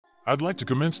I'd like to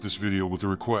commence this video with a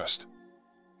request.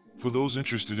 For those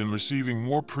interested in receiving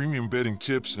more premium betting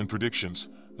tips and predictions,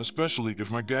 especially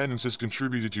if my guidance has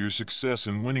contributed to your success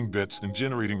in winning bets and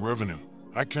generating revenue,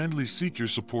 I kindly seek your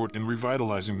support in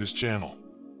revitalizing this channel.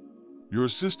 Your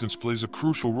assistance plays a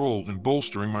crucial role in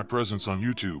bolstering my presence on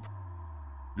YouTube.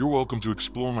 You're welcome to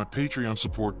explore my Patreon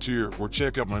support tier or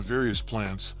check out my various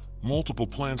plans. Multiple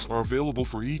plans are available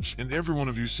for each and every one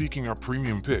of you seeking our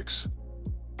premium picks.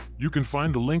 You can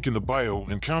find the link in the bio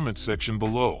and comment section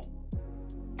below.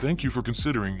 Thank you for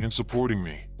considering and supporting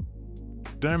me.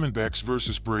 Diamondbacks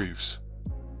vs. Braves.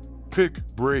 Pick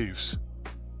Braves.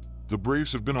 The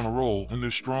Braves have been on a roll and their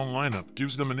strong lineup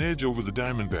gives them an edge over the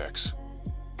Diamondbacks.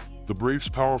 The Braves'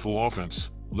 powerful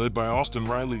offense, led by Austin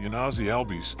Riley and Ozzie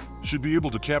Albies, should be able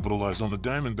to capitalize on the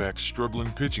Diamondbacks'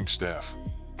 struggling pitching staff.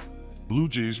 Blue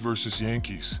Jays vs.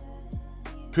 Yankees.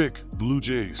 Pick Blue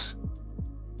Jays.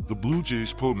 The Blue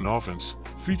Jays' potent offense,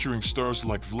 featuring stars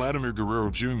like Vladimir Guerrero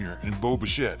Jr. and Bo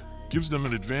Bichette, gives them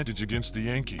an advantage against the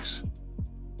Yankees.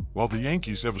 While the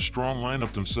Yankees have a strong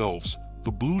lineup themselves,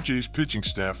 the Blue Jays' pitching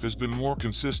staff has been more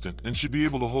consistent and should be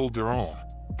able to hold their own.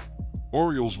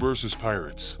 Orioles vs.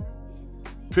 Pirates.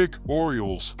 Pick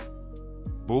Orioles.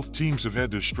 Both teams have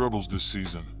had their struggles this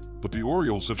season, but the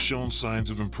Orioles have shown signs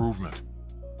of improvement.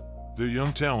 Their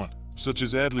young talent, such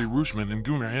as Adley Rutschman and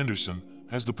Gunnar Henderson,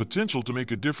 has the potential to make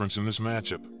a difference in this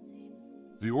matchup.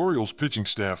 The Orioles' pitching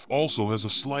staff also has a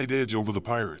slight edge over the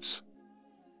Pirates.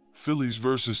 Phillies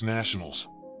vs. Nationals.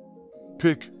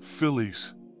 Pick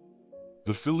Phillies.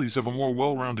 The Phillies have a more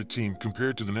well-rounded team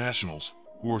compared to the Nationals,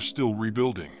 who are still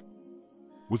rebuilding.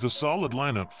 With a solid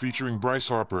lineup featuring Bryce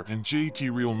Harper and JT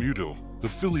Realmuto, the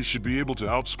Phillies should be able to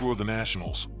outscore the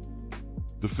Nationals.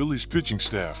 The Phillies' pitching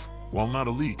staff, while not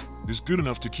elite, is good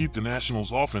enough to keep the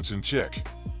Nationals' offense in check.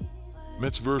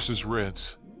 Mets vs.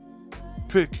 Reds.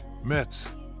 Pick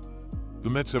Mets. The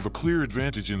Mets have a clear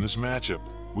advantage in this matchup,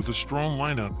 with a strong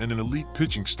lineup and an elite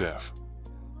pitching staff.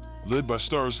 Led by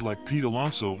stars like Pete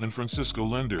Alonso and Francisco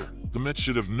Lindor, the Mets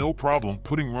should have no problem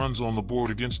putting runs on the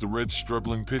board against the Reds'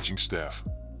 struggling pitching staff.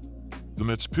 The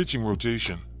Mets' pitching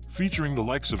rotation, featuring the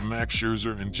likes of Max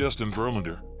Scherzer and Justin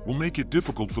Verlander, will make it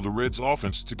difficult for the Reds'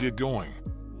 offense to get going.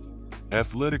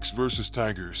 Athletics vs.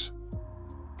 Tigers.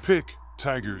 Pick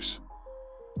Tigers.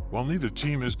 While neither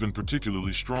team has been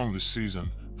particularly strong this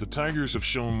season, the Tigers have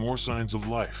shown more signs of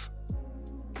life.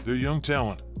 Their young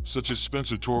talent, such as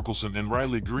Spencer Torkelson and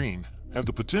Riley Green, have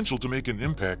the potential to make an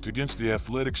impact against the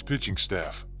Athletics' pitching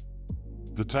staff.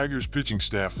 The Tigers' pitching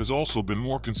staff has also been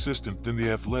more consistent than the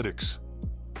Athletics.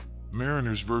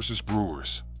 Mariners vs.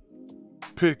 Brewers.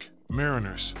 Pick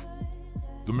Mariners.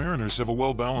 The Mariners have a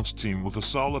well-balanced team with a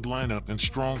solid lineup and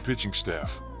strong pitching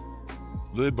staff.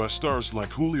 Led by stars like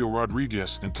Julio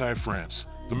Rodriguez and Ty France,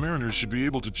 the Mariners should be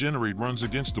able to generate runs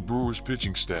against the Brewers'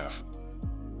 pitching staff.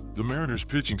 The Mariners'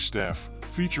 pitching staff,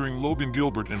 featuring Logan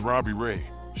Gilbert and Robbie Ray,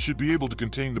 should be able to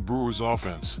contain the Brewers'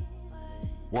 offense.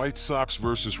 White Sox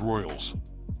vs. Royals.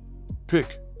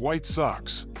 Pick White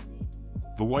Sox.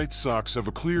 The White Sox have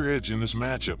a clear edge in this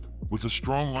matchup, with a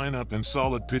strong lineup and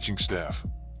solid pitching staff.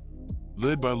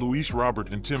 Led by Luis Robert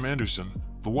and Tim Anderson,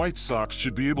 the White Sox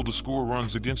should be able to score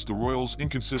runs against the Royals'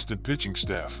 inconsistent pitching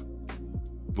staff.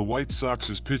 The White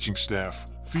Sox's pitching staff,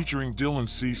 featuring Dylan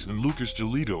Cease and Lucas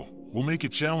Giolito, will make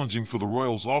it challenging for the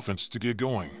Royals' offense to get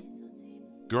going.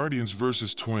 Guardians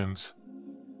vs. Twins.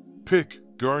 Pick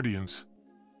Guardians.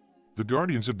 The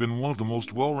Guardians have been one of the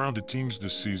most well-rounded teams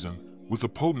this season, with a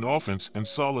potent offense and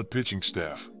solid pitching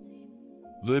staff.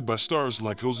 Led by stars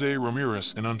like Jose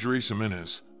Ramirez and Andrés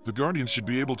Giménez, the Guardians should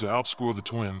be able to outscore the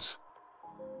Twins.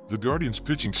 The Guardians'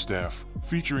 pitching staff,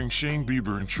 featuring Shane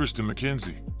Bieber and Tristan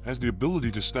McKenzie, has the ability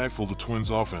to stifle the Twins'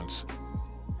 offense.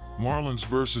 Marlins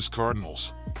vs.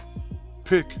 Cardinals.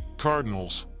 Pick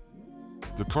Cardinals.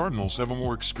 The Cardinals have a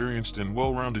more experienced and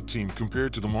well-rounded team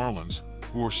compared to the Marlins,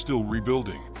 who are still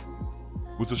rebuilding.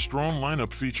 With a strong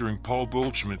lineup featuring Paul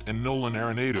Goldschmidt and Nolan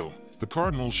Arenado, the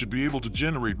Cardinals should be able to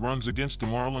generate runs against the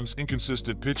Marlins'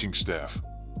 inconsistent pitching staff.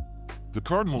 The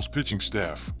Cardinals' pitching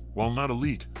staff, while not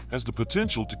elite, has the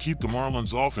potential to keep the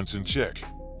Marlins' offense in check.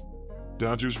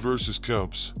 Dodgers vs.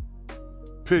 Cubs.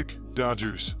 Pick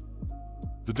Dodgers.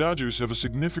 The Dodgers have a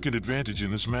significant advantage in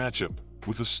this matchup,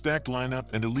 with a stacked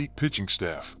lineup and elite pitching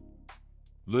staff.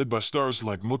 Led by stars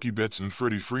like Mookie Betts and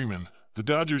Freddie Freeman, the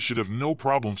Dodgers should have no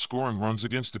problem scoring runs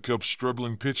against the Cubs'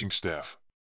 struggling pitching staff.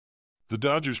 The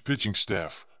Dodgers' pitching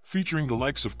staff, featuring the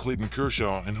likes of Clayton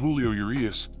Kershaw and Julio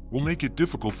Urias, will make it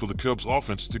difficult for the Cubs'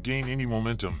 offense to gain any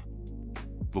momentum.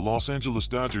 The Los Angeles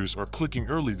Dodgers are clicking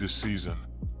early this season.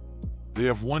 They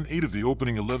have won 8 of the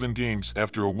opening 11 games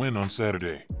after a win on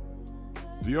Saturday.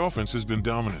 The offense has been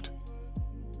dominant.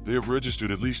 They have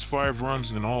registered at least 5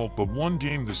 runs in all but one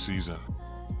game this season.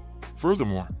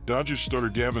 Furthermore, Dodgers starter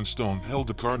Gavin Stone held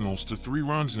the Cardinals to 3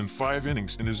 runs in 5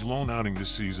 innings in his lone outing this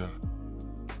season.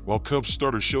 While Cubs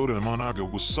starter Shota Imanaga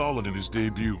was solid in his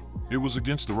debut, it was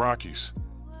against the Rockies.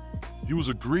 He was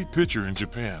a great pitcher in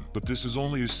Japan, but this is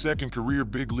only his second career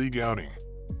big league outing.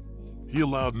 He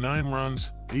allowed 9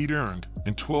 runs, 8 earned,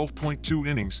 in 12.2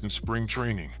 innings in spring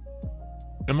training.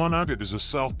 Imanaga is a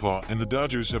southpaw, and the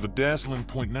Dodgers have a dazzling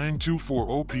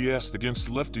 .924 OPS against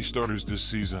lefty starters this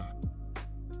season.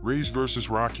 Rays vs.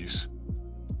 Rockies.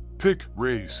 Pick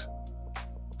Rays.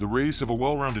 The Rays have a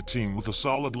well-rounded team with a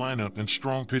solid lineup and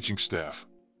strong pitching staff.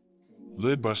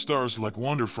 Led by stars like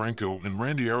Wander Franco and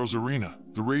Randy Arozarena,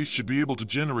 the Rays should be able to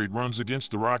generate runs against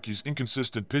the Rockies'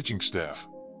 inconsistent pitching staff.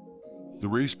 The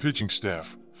Rays pitching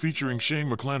staff, featuring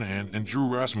Shane McClanahan and Drew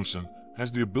Rasmussen,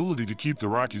 has the ability to keep the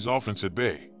Rockies' offense at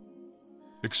bay.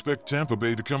 Expect Tampa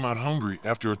Bay to come out hungry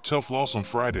after a tough loss on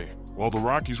Friday, while the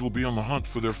Rockies will be on the hunt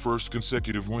for their first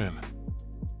consecutive win.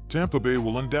 Tampa Bay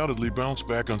will undoubtedly bounce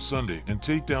back on Sunday and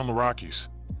take down the Rockies.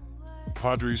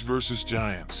 Padres vs.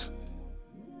 Giants.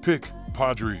 Pick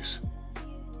Padres.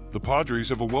 The Padres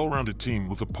have a well-rounded team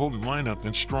with a potent lineup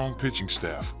and strong pitching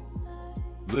staff.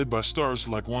 Led by stars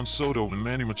like Juan Soto and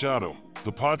Manny Machado,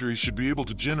 the Padres should be able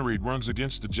to generate runs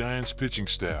against the Giants' pitching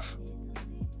staff.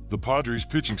 The Padres'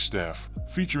 pitching staff,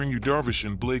 featuring Yu Darvish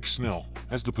and Blake Snell,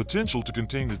 has the potential to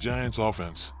contain the Giants'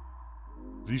 offense.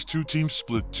 These two teams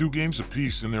split 2 games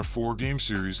apiece in their 4-game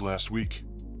series last week.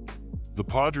 The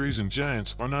Padres and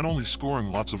Giants are not only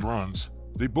scoring lots of runs,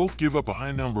 they both give up a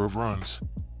high number of runs.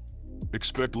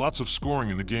 Expect lots of scoring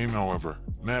in the game, however.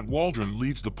 Matt Waldron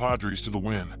leads the Padres to the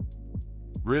win.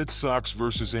 Red Sox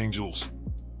vs. Angels.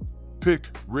 Pick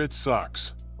Red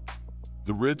Sox.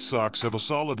 The Red Sox have a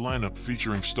solid lineup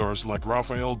featuring stars like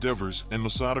Rafael Devers and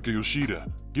Masataka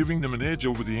Yoshida, giving them an edge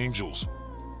over the Angels.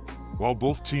 While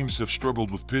both teams have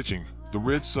struggled with pitching, the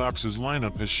Red Sox's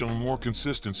lineup has shown more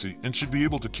consistency and should be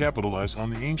able to capitalize on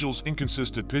the Angels'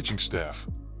 inconsistent pitching staff.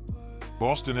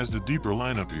 Boston has the deeper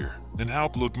lineup here, and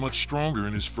Houck looked much stronger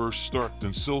in his first start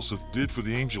than Silseth did for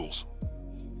the Angels.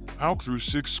 Houck threw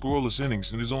 6 scoreless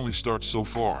innings in his only start so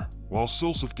far, while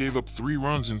Silseth gave up 3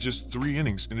 runs in just 3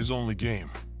 innings in his only game.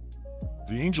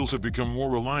 The Angels have become more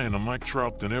reliant on Mike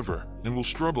Trout than ever, and will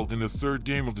struggle in the 3rd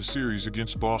game of the series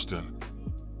against Boston.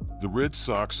 The Red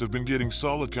Sox have been getting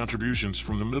solid contributions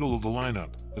from the middle of the lineup,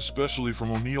 especially from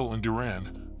O'Neill and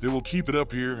Duran. They will keep it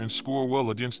up here and score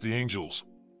well against the Angels.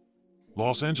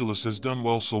 Los Angeles has done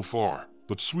well so far,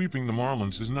 but sweeping the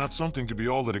Marlins is not something to be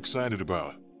all that excited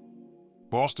about.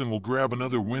 Boston will grab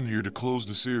another win here to close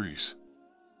the series.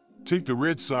 Take the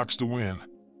Red Sox to win.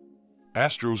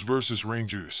 Astros vs.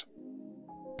 Rangers.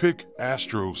 Pick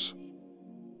Astros.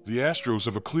 The Astros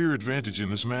have a clear advantage in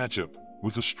this matchup,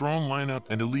 with a strong lineup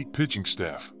and elite pitching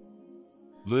staff.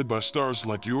 Led by stars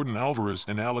like Yordan Alvarez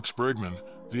and Alex Bregman,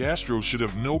 the Astros should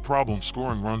have no problem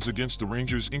scoring runs against the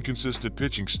Rangers' inconsistent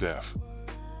pitching staff.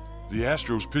 The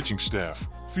Astros pitching staff,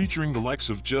 featuring the likes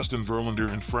of Justin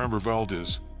Verlander and Framber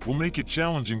Valdez, will make it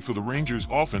challenging for the Rangers'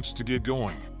 offense to get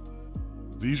going.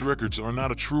 These records are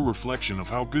not a true reflection of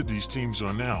how good these teams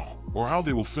are now, or how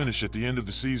they will finish at the end of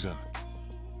the season.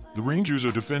 The Rangers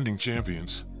are defending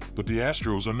champions, but the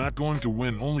Astros are not going to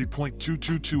win only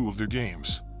 .222 of their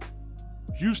games.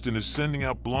 Houston is sending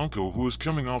out Blanco, who is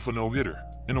coming off a no-hitter.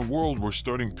 In a world where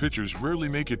starting pitchers rarely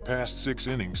make it past 6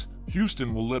 innings,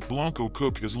 Houston will let Blanco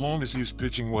cook as long as he is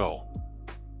pitching well.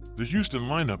 The Houston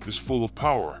lineup is full of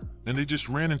power, and they just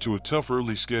ran into a tough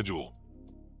early schedule.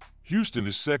 Houston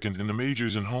is second in the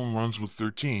majors in home runs with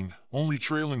 13, only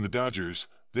trailing the Dodgers.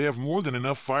 They have more than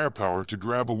enough firepower to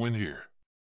grab a win here.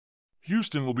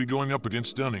 Houston will be going up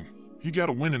against Dunning. He got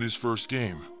a win in his first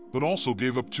game, but also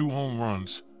gave up 2 home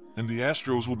runs, and the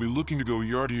Astros will be looking to go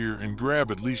yard here and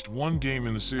grab at least 1 game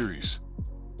in the series.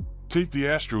 Take the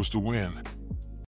Astros to win.